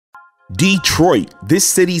Detroit, this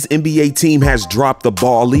city's NBA team has dropped the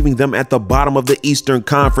ball, leaving them at the bottom of the Eastern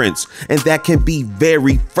Conference. And that can be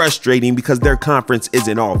very frustrating because their conference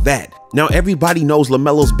isn't all that. Now, everybody knows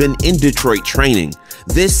LaMelo's been in Detroit training.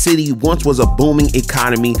 This city once was a booming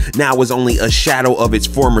economy, now is only a shadow of its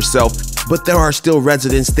former self, but there are still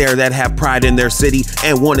residents there that have pride in their city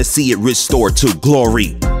and want to see it restored to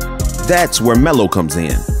glory. That's where Melo comes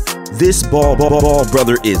in. This Ball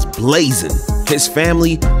brother is blazing. His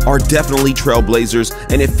family are definitely trailblazers,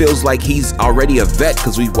 and it feels like he's already a vet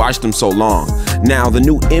because we've watched him so long. Now, the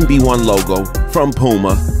new MB1 logo from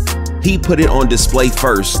Puma, he put it on display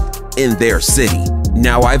first in their city.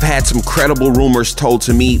 Now, I've had some credible rumors told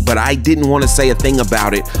to me, but I didn't want to say a thing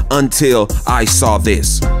about it until I saw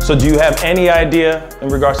this. So do you have any idea in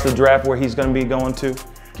regards to the draft where he's going to be going to?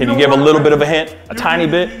 Can you give a little bit of a hint, a tiny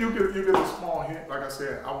bit? You give a small hint. Like I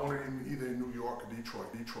said, I want it either in New York or Detroit.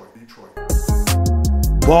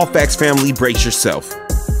 Ballfax family, brace yourself.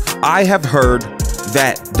 I have heard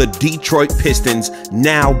that the Detroit Pistons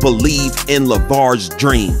now believe in LeVar's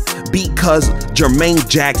dream because Jermaine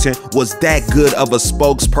Jackson was that good of a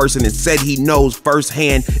spokesperson and said he knows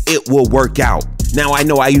firsthand it will work out. Now, I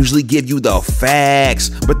know I usually give you the facts,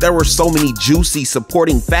 but there were so many juicy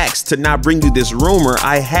supporting facts to not bring you this rumor.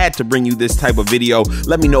 I had to bring you this type of video.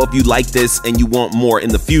 Let me know if you like this and you want more in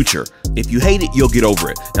the future. If you hate it, you'll get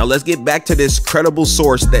over it. Now, let's get back to this credible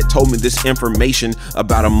source that told me this information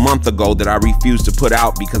about a month ago that I refused to put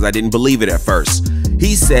out because I didn't believe it at first.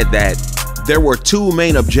 He said that there were two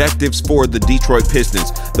main objectives for the Detroit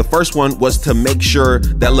Pistons. The first one was to make sure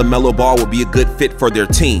that Lamelo Ball would be a good fit for their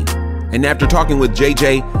team. And after talking with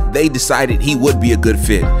JJ, they decided he would be a good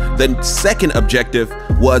fit. The second objective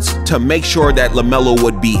was to make sure that LaMelo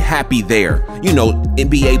would be happy there. You know,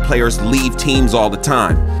 NBA players leave teams all the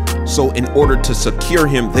time. So in order to secure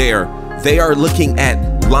him there, they are looking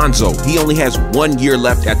at Lonzo. He only has 1 year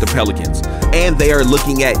left at the Pelicans. And they are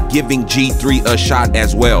looking at giving G3 a shot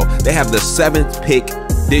as well. They have the 7th pick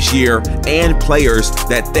this year and players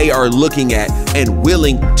that they are looking at and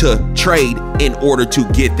willing to trade in order to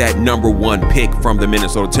get that #1 pick from the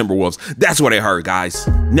Minnesota Timberwolves. That's what I heard, guys.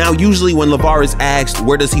 Now, usually when LeVar is asked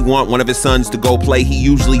where does he want one of his sons to go play,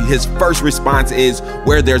 his first response is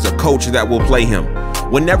where there's a coach that will play him.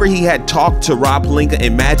 Whenever he had talked to Rob Pelinka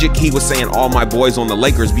and Magic, he was saying all my boys on the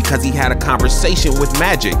Lakers because he had a conversation with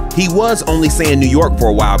Magic. He was only saying New York for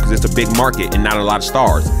a while because it's a big market and not a lot of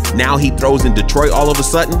stars. Now he throws in Detroit all of a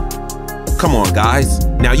sudden? Come on, guys.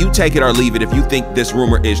 Now you take it or leave it if you think this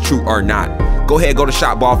rumor is true or not. Go ahead, go to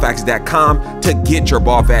shopballfacts.com to get your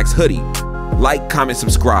Ballfax hoodie. Like, comment,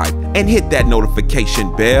 subscribe, and hit that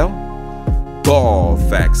notification bell.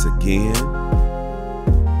 Ballfax again.